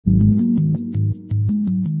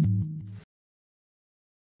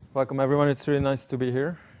Welcome everyone, it's really nice to be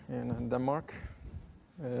here in Denmark.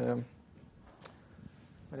 My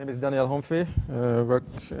name is Daniel Honfi, work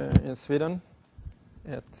in Sweden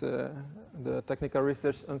at the Technical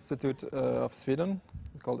Research Institute of Sweden.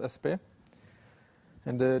 It's called SP.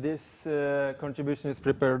 And this contribution is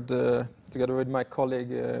prepared together with my colleague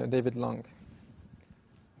David Long,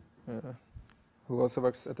 who also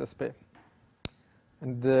works at SP.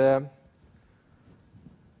 And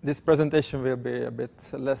this presentation will be a bit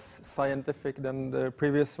less scientific than the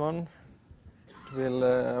previous one. It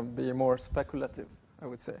will be more speculative, I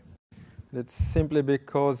would say. It's simply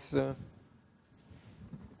because I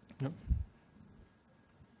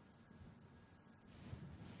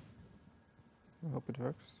hope it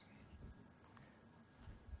works.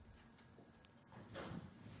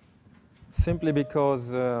 Simply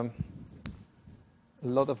because a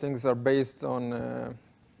lot of things are based on a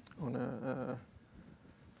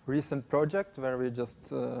recent project where we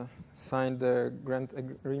just signed a grant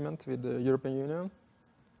agreement with the European Union.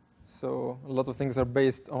 So a lot of things are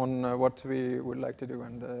based on what we would like to do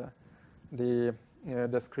and the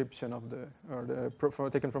description of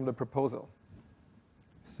taken from the proposal.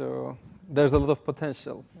 So there's a lot of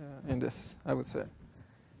potential in this, I would say.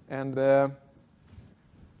 And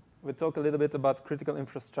we talk a little bit about critical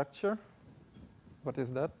infrastructure. What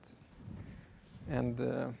is that? And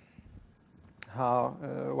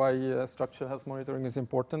why structural health monitoring is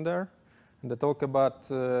important there. And they talk about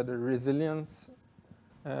the resilience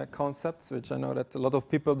concepts, which I know that a lot of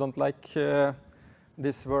people don't like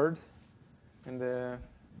this word. And a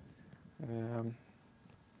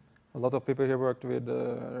lot of people here worked with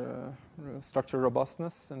structural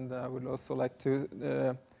robustness, and I would also like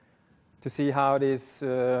to see how these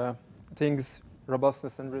things,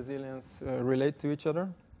 robustness and resilience, relate to each other.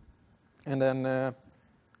 And then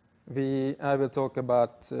I will talk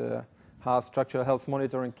about how structural health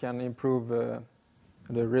monitoring can improve the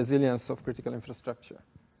resilience of critical infrastructure.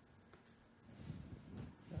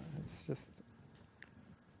 It's just,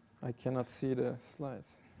 I cannot see the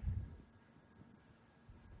slides.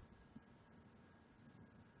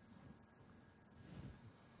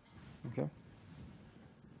 Okay.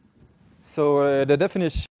 So the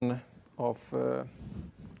definition of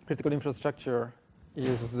critical infrastructure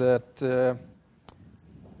is that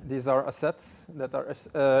these are assets that are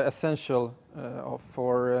essential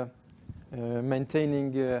for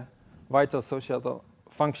maintaining vital social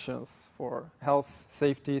functions for health,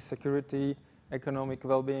 safety, security, economic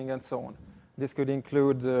well-being, and so on. This could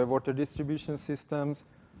include water distribution systems,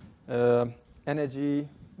 energy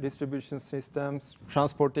distribution systems,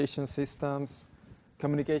 transportation systems,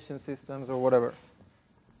 communication systems, or whatever.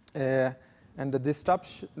 And the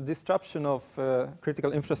disruption of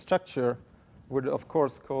critical infrastructure would, of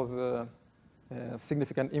course, cause a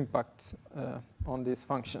significant impact on these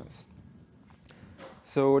functions.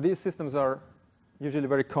 So these systems are usually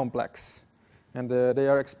very complex, and they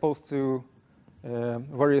are exposed to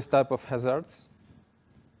various types of hazards.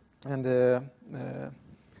 And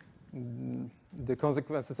the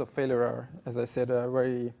consequences of failure are, as I said,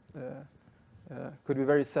 could be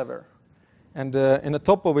very severe. And in the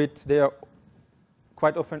top of it, they are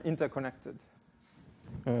quite often interconnected.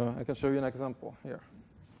 I can show you an example here.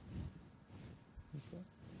 Okay.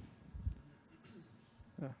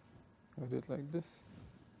 Yeah, I'll do it like this.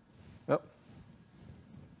 Yep.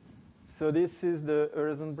 So this is the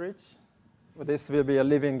Öresund Bridge. Well, this will be a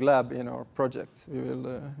living lab in our project. We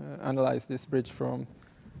will analyze this bridge from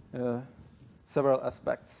several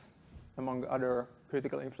aspects, among other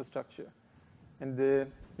critical infrastructure. And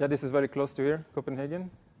this is very close to here,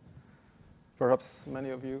 Copenhagen. Perhaps many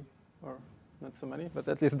of you, or not so many, but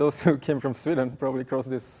at least those who came from Sweden probably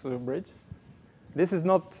crossed this bridge. This is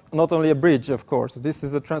not only a bridge, of course. This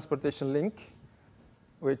is a transportation link,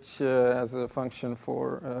 which has a function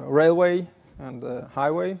for railway and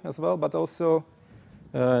highway as well, but also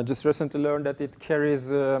just recently learned that it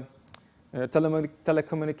carries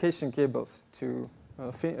telecommunication cables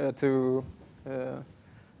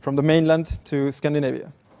from the mainland to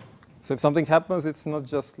Scandinavia. So if something happens, it's not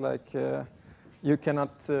just like you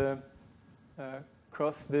cannot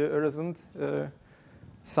cross the Öresund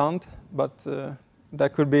Sound, but there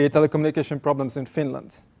could be telecommunication problems in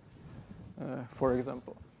Finland, for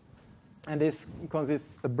example. And this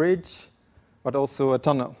consists of a bridge, but also a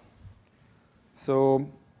tunnel. So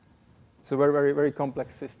it's a very, very, very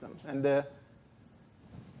complex system. And the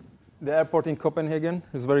airport in Copenhagen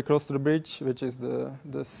is very close to the bridge, which is the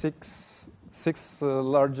sixth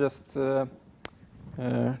largest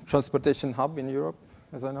transportation hub in Europe,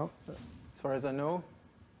 as far as I know.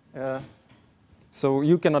 So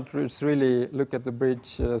you cannot just really look at the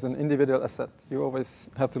bridge as an individual asset. You always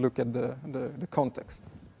have to look at the context.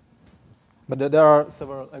 But there are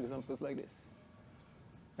several examples like this.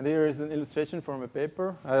 And here is an illustration from a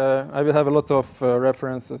paper. I will have a lot of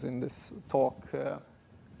references in this talk,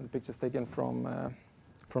 and pictures taken from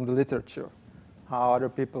the literature, how other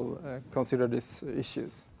people consider these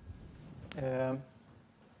issues.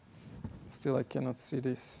 Still, I cannot see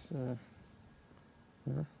this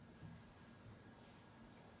here.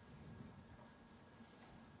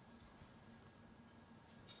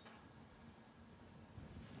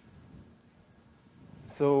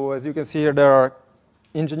 So as you can see here, there are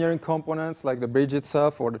engineering components like the bridge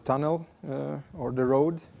itself or the tunnel or the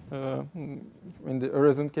road. In the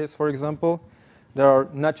Öresund case, for example, there are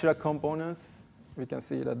natural components. We can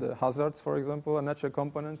see that the hazards, for example, are natural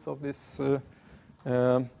components of this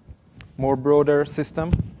more broader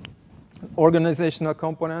system. Organizational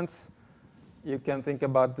components, you can think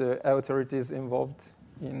about the authorities involved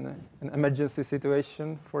in an emergency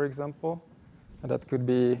situation, for example. And that could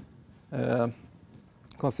be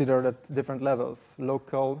considered at different levels,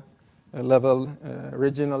 local level,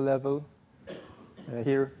 regional level.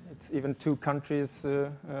 Here, it's even 2 countries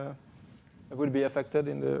would be affected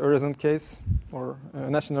in the Öresund case, or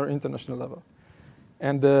national or international level.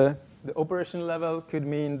 And the operational level could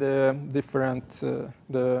mean the different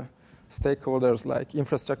the stakeholders like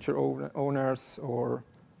infrastructure owners or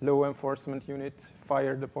law enforcement unit,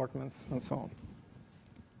 fire departments, and so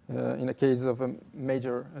on, in a case of a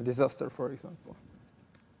major disaster, for example.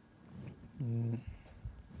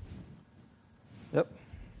 Yep.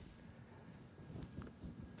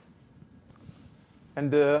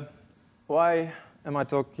 And why am I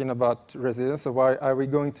talking about resilience? So why are we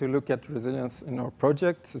going to look at resilience in our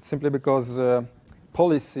projects? It's simply because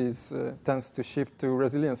policies tends to shift to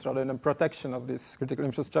resilience rather than protection of this critical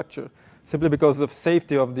infrastructure, simply because of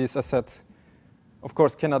safety of these assets, of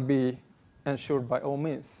course, cannot be ensured by all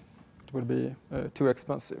means. It would be too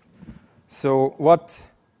expensive. So what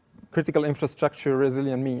critical infrastructure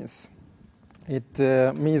resilience means? It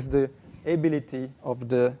means the ability of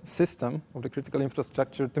the system, of the critical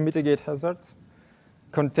infrastructure, to mitigate hazards,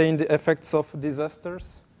 contain the effects of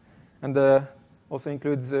disasters, and also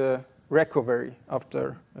includes recovery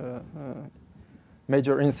after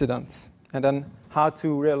major incidents, and then how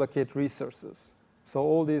to reallocate resources. So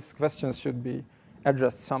all these questions should be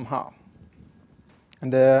addressed somehow.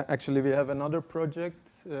 And actually, we have another project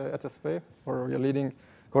at SPE, or we are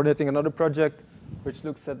coordinating another project which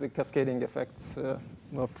looks at the cascading effects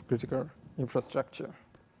of critical infrastructure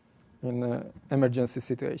in emergency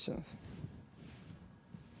situations.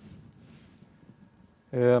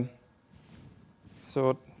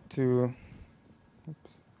 So to,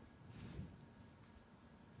 oops.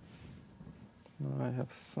 Now I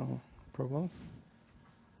have some problems.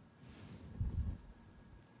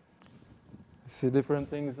 I see different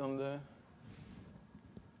things on the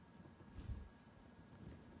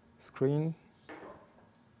screen.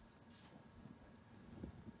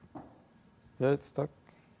 Yeah, it's stuck.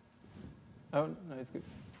 Oh, no, it's good.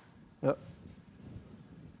 Yeah.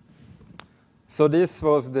 So this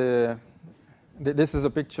was this is a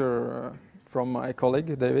picture from my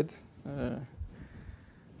colleague, David.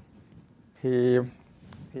 He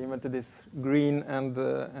invented this green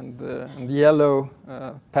and yellow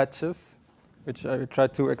patches, which I will try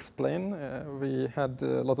to explain. We had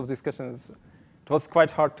a lot of discussions. It was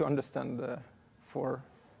quite hard to understand for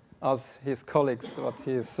us, his colleagues, what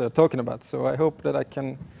he's talking about. So I hope that I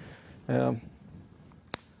can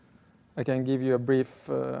give you a brief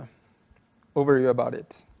overview about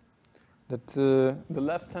it. That the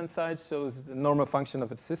left-hand side shows the normal function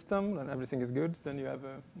of a system, and everything is good. Then you have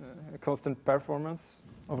a constant performance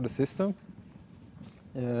of the system,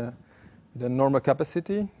 the normal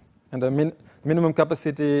capacity, and the minimum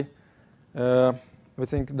capacity. We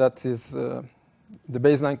think that is the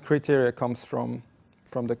baseline criteria comes from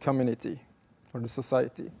the community or the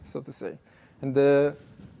society, so to say. And in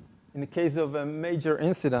the case of a major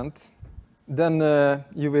incident, then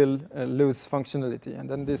you will lose functionality, and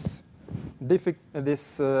then this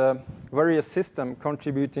various system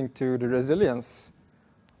contributing to the resilience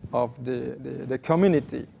of the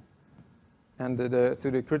community and to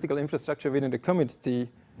the critical infrastructure within the community,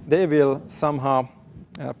 they will somehow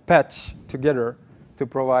patch together to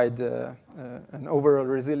provide an overall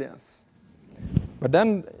resilience. But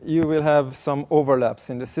then you will have some overlaps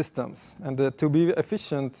in the systems, and to be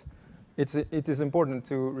efficient, it is important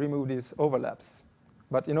to remove these overlaps.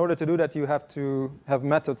 But in order to do that, you have to have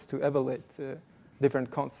methods to evaluate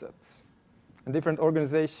different concepts. And different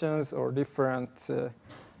organizations or different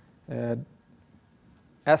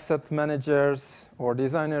asset managers or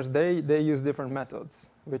designers, they use different methods,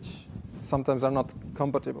 which sometimes are not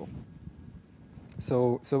compatible.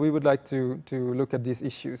 So we would like to look at these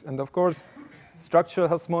issues. And of course, structural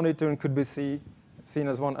health monitoring could be seen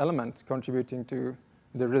as one element contributing to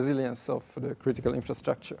the resilience of the critical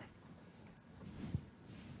infrastructure.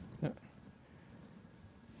 Yeah.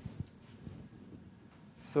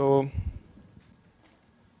 So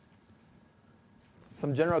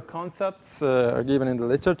some general concepts are given in the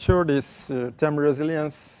literature. This term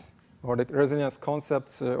resilience, or the resilience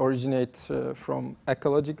concepts, originate from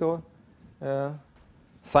ecological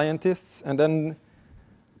scientists, and then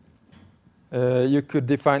you could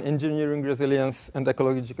define engineering resilience and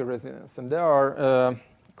ecological resilience, and there are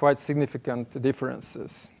quite significant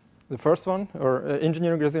differences. The first one, or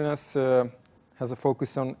engineering resilience, has a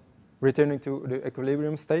focus on returning to the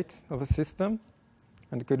equilibrium state of a system,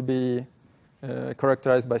 and it could be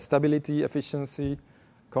characterized by stability, efficiency,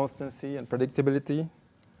 constancy, and predictability.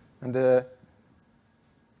 And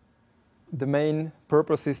the main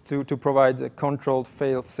purpose is to provide a controlled,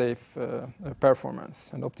 fail-safe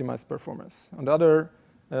performance and optimized performance. On the other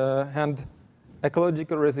hand,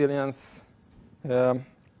 ecological resilience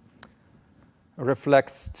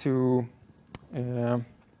reflects to a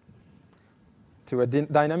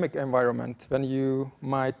dynamic environment when you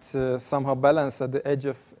might somehow balance at the edge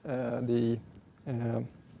of the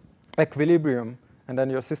equilibrium, and then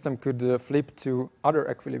your system could flip to other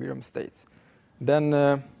equilibrium states.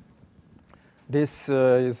 Then this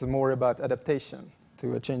is more about adaptation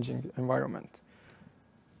to a changing environment.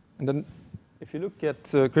 And then if you look at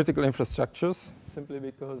critical infrastructures, simply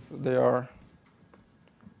because they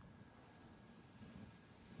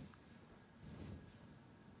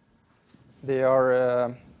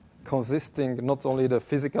are consisting not only the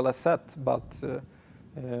physical asset, but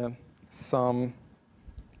some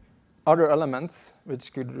other elements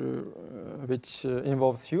which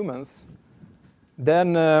involves humans,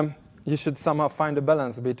 then you should somehow find a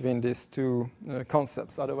balance between these two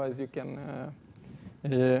concepts. Otherwise, you can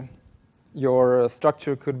your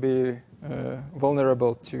structure could be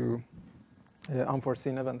vulnerable to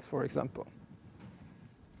unforeseen events, for example.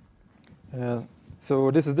 So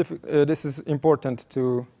this is important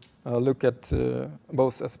to look at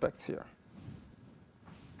both aspects here.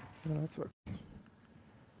 Let's work.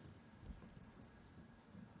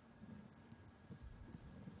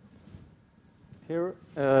 Here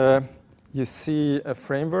you see a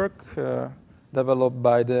framework developed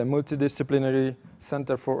by the Multidisciplinary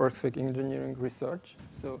Center for Earthquake Engineering Research.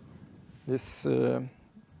 So this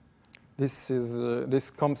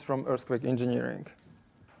comes from earthquake engineering.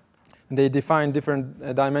 And they define different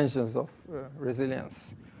dimensions of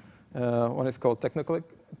resilience. One is called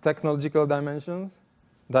technological dimension,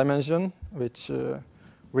 which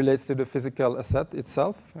relates to the physical asset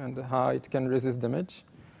itself and how it can resist damage.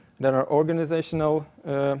 There are organizational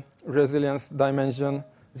resilience dimension,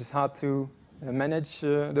 which is how to manage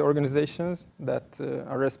the organizations that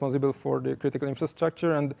are responsible for the critical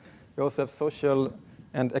infrastructure, and we also have social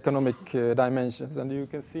and economic dimensions. And you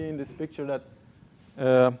can see in this picture that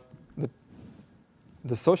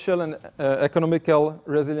the social and economical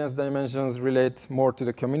resilience dimensions relate more to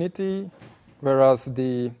the community, whereas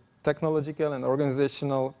the technological and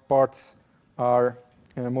organizational parts are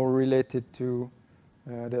more related to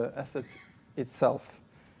the asset itself.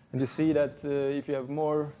 And you see that if you have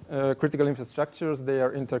more critical infrastructures, they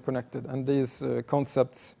are interconnected, and these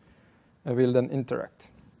concepts will then interact.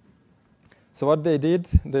 So what they did,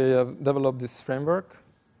 they have developed this framework,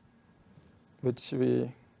 which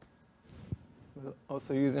we will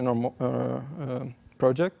also use in our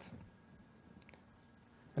project.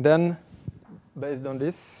 And then, based on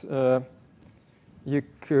this, you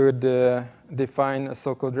could define a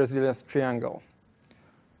so-called resilience triangle.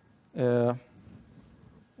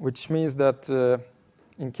 Which means that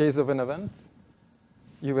in case of an event,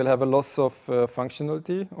 you will have a loss of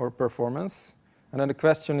functionality or performance. And then the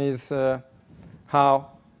question is how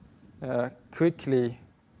quickly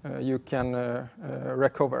you can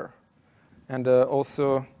recover. And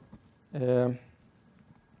also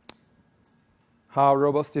how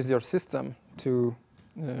robust is your system to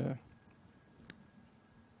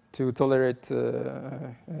tolerate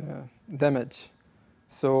damage.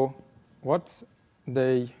 So what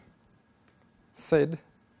they said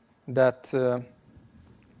that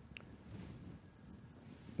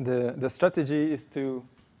the strategy is to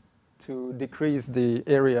decrease the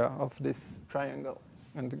area of this triangle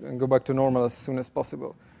and go back to normal as soon as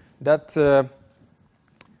possible. That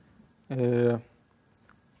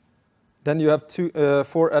then you have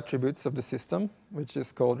four attributes of the system, which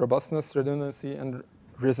is called robustness, redundancy, and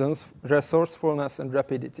resourcefulness and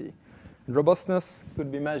rapidity. Robustness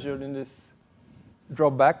could be measured in this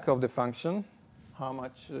dropback of the function, how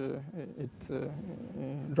much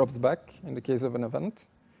it drops back in the case of an event.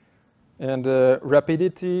 And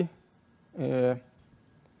rapidity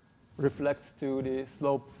reflects to the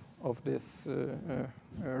slope of this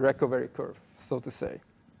recovery curve, so to say.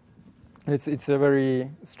 It's a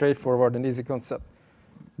very straightforward and easy concept.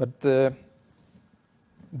 But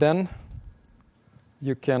then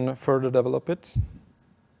you can further develop it.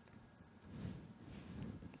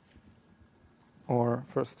 Or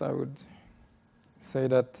first I would say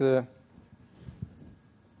that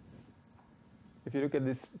if you look at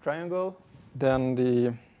this triangle, then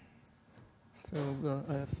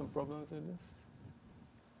I have some problems with this.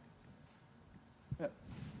 Yeah.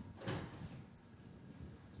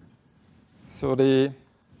 So the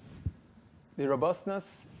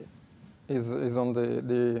robustness is on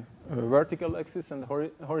the vertical axis, and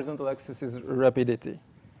the horizontal axis is rapidity.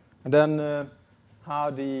 And then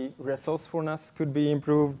how the resourcefulness could be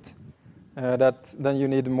improved, then you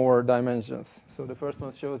need more dimensions. So the first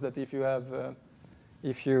one shows that if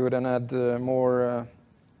you then add more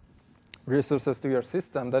resources to your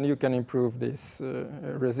system, then you can improve this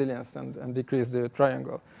resilience and decrease the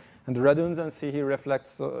triangle. And the redundancy here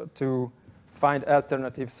reflects to find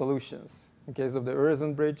alternative solutions. In case of the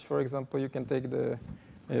Öresund Bridge, for example, you can take the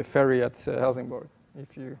ferry at Helsingborg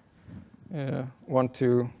if you want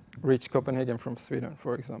to reach Copenhagen from Sweden,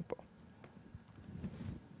 for example.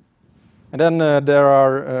 And then there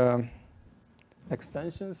are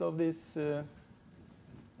extensions of this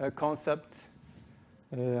concept,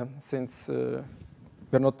 since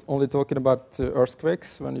we're not only talking about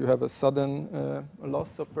earthquakes. When you have a sudden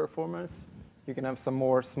loss of performance, you can have some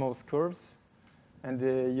more smooth curves, and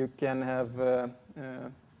you can have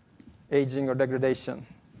aging or degradation,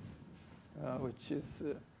 which is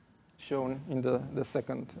shown in the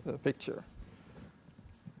second picture.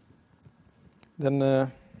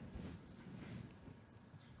 Then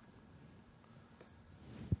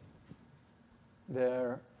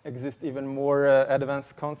there exist even more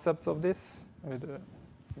advanced concepts of this, with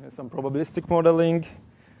some probabilistic modeling,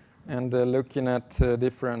 and looking at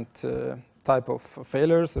different type of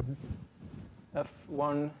failures.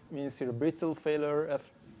 F1 means here brittle failure,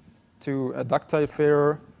 F2 a ductile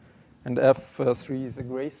failure, and F3 is a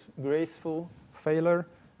graceful failure,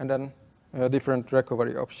 and then different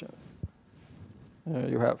recovery options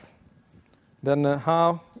you have. Then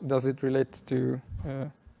how does it relate to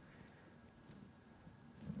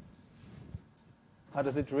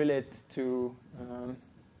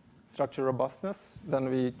structural robustness? Then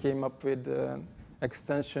we came up with an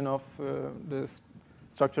extension of the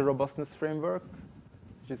structural robustness framework,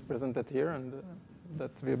 which is presented here, and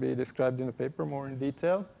that will be described in the paper more in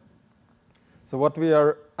detail. So what we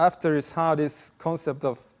are after is how this concept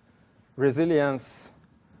of resilience,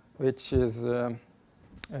 which is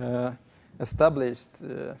established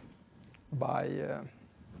by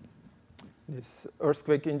this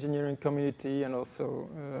earthquake engineering community, and also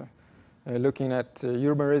looking at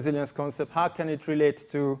urban resilience concept, how can it relate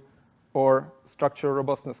to our structural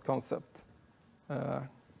robustness concept,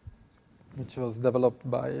 which was developed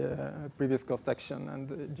by previous cost action, and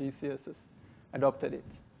GCSs adopted it.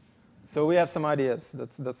 So we have some ideas.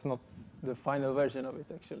 That's not the final version of it,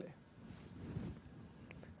 actually.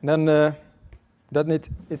 And then it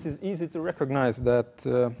is easy to recognize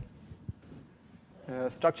that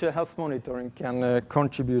structural health monitoring can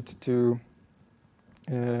contribute to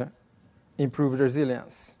improved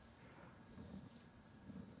resilience.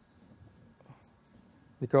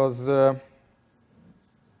 Because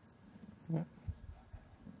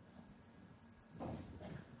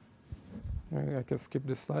maybe I can skip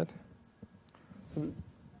this slide. So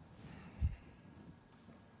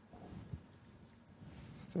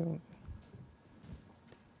still.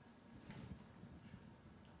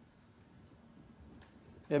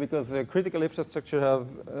 Yeah, because critical infrastructure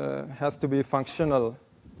has to be functional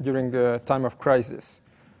during the time of crisis.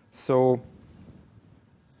 So,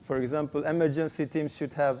 for example, emergency teams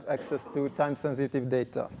should have access to time-sensitive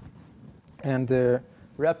data, and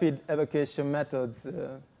rapid evacuation methods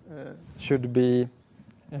should be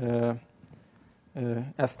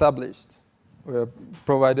established,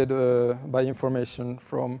 provided by information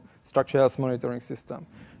from structural health monitoring system.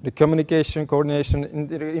 The communication, coordination,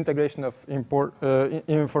 integration of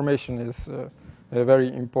information is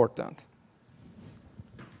very important.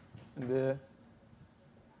 And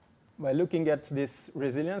by looking at this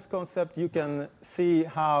resilience concept, you can see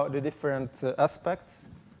how the different aspects,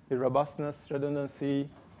 the robustness, redundancy,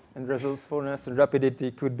 and resourcefulness and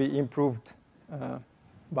rapidity could be improved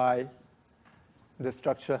by the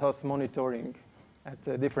structural health monitoring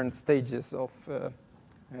at different stages of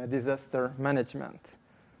disaster management,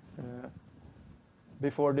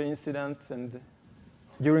 before the incident and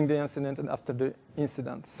during the incident and after the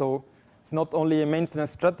incident. So it's not only a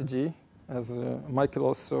maintenance strategy, as Michael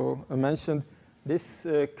also mentioned. This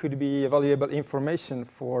could be valuable information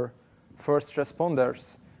for first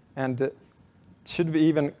responders, and should be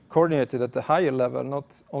even coordinated at a higher level,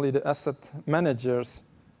 not only the asset managers,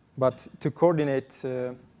 but to coordinate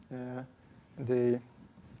the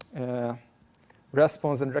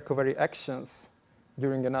response and recovery actions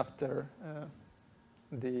during and after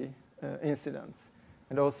the incidents,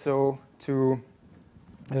 and also to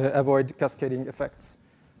avoid cascading effects.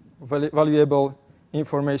 Valuable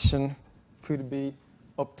information could be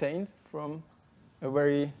obtained from a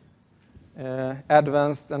very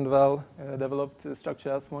advanced and well-developed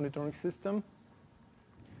structural health monitoring system.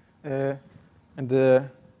 And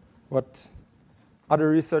what other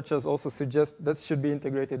researchers also suggest, that should be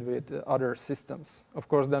integrated with other systems. Of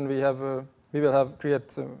course, then we will have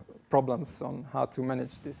create problems on how to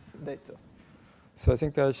manage this data. So I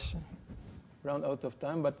think I round out of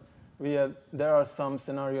time, but there are some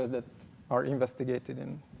scenarios that are investigated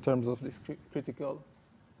in terms of this critical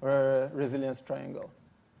resilience triangle,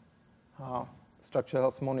 how structural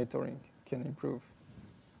health monitoring can improve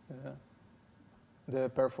the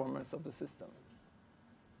performance of the system.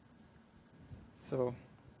 So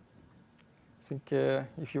I think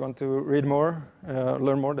if you want to read more,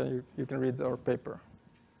 learn more, then you can read our paper.